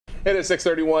And at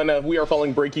 6:31, we are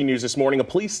following breaking news this morning. A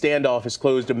police standoff has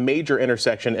closed a major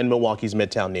intersection in Milwaukee's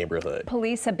Midtown neighborhood.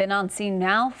 Police have been on scene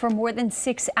now for more than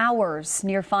 6 hours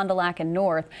near Fond du Lac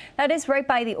North. That is right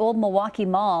by the old Milwaukee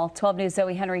Mall. 12 News'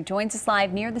 Zoe Henry joins us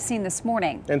live near the scene this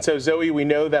morning. And so, Zoe, we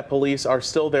know that police are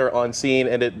still there on scene,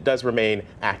 and it does remain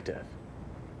active.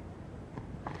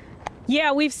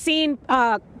 Yeah, we've seen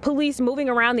police moving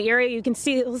around the area. You can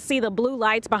see the blue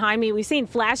lights behind me. We've seen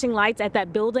flashing lights at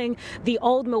that building, the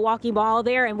old Milwaukee Mall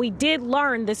there. And we did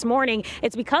learn this morning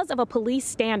it's because of a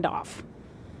police standoff.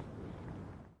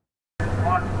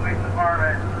 Police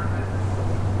department.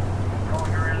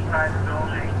 You're inside the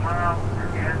building. Come out, your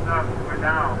hands up, we're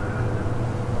down.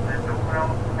 And no one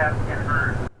else has to get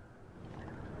hurt.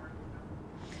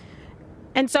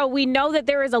 And so we know that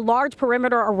there is a large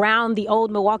perimeter around the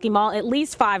old Milwaukee Mall, at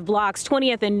least 5 blocks,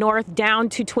 20th and North down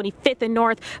to 25th and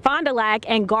North, Fond du Lac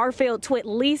and Garfield to at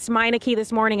least Meineke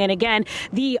this morning. And again,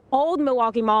 the old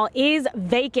Milwaukee Mall is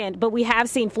vacant, but we have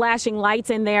seen flashing lights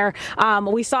in there.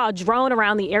 We saw a drone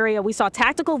around the area. We saw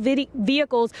tactical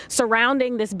vehicles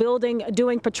surrounding this building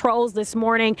doing patrols this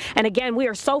morning. And again, we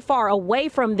are so far away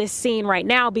from this scene right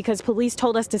now because police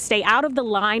told us to stay out of the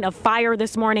line of fire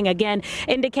this morning, again,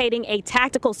 indicating a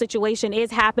tactical situation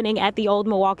is happening at the old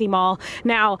Milwaukee Mall.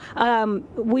 Now,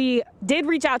 we did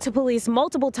reach out to police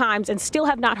multiple times and still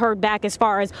have not heard back as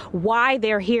far as why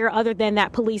they're here, other than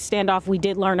that police standoff we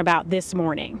did learn about this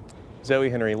morning.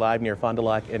 Zoe Henry, live near Fond du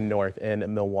Lac and North in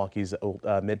Milwaukee's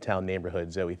Midtown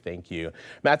neighborhood. Zoe, thank you.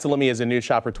 Matt Salimi is a News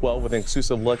Shopper 12 with an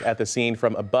exclusive look at the scene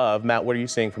from above. Matt, what are you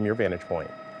seeing from your vantage point?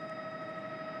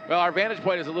 Well, our vantage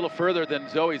point is a little further than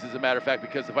Zoe's, as a matter of fact,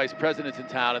 because the vice president's in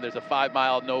town and there's a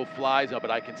 5-mile no-fly zone.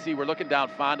 But I can see we're looking down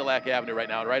Fond du Lac Avenue right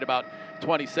now, and right about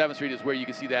 27th Street is where you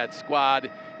can see that squad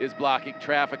is blocking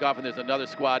traffic off, and there's another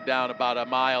squad down about a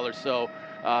mile or so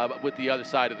with the other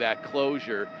side of that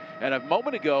closure. And a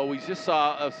moment ago, we just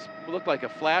saw looked like a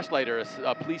flashlight or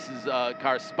a police's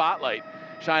car spotlight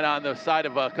shine on the side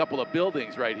of a couple of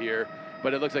buildings right here,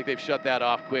 but it looks like they've shut that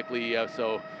off quickly.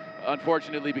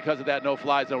 Unfortunately, because of that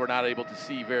no-fly zone, we're not able to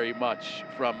see very much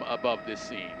from above this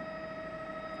scene.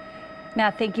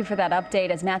 Matt, thank you for that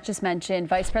update. As Matt just mentioned,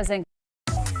 Vice President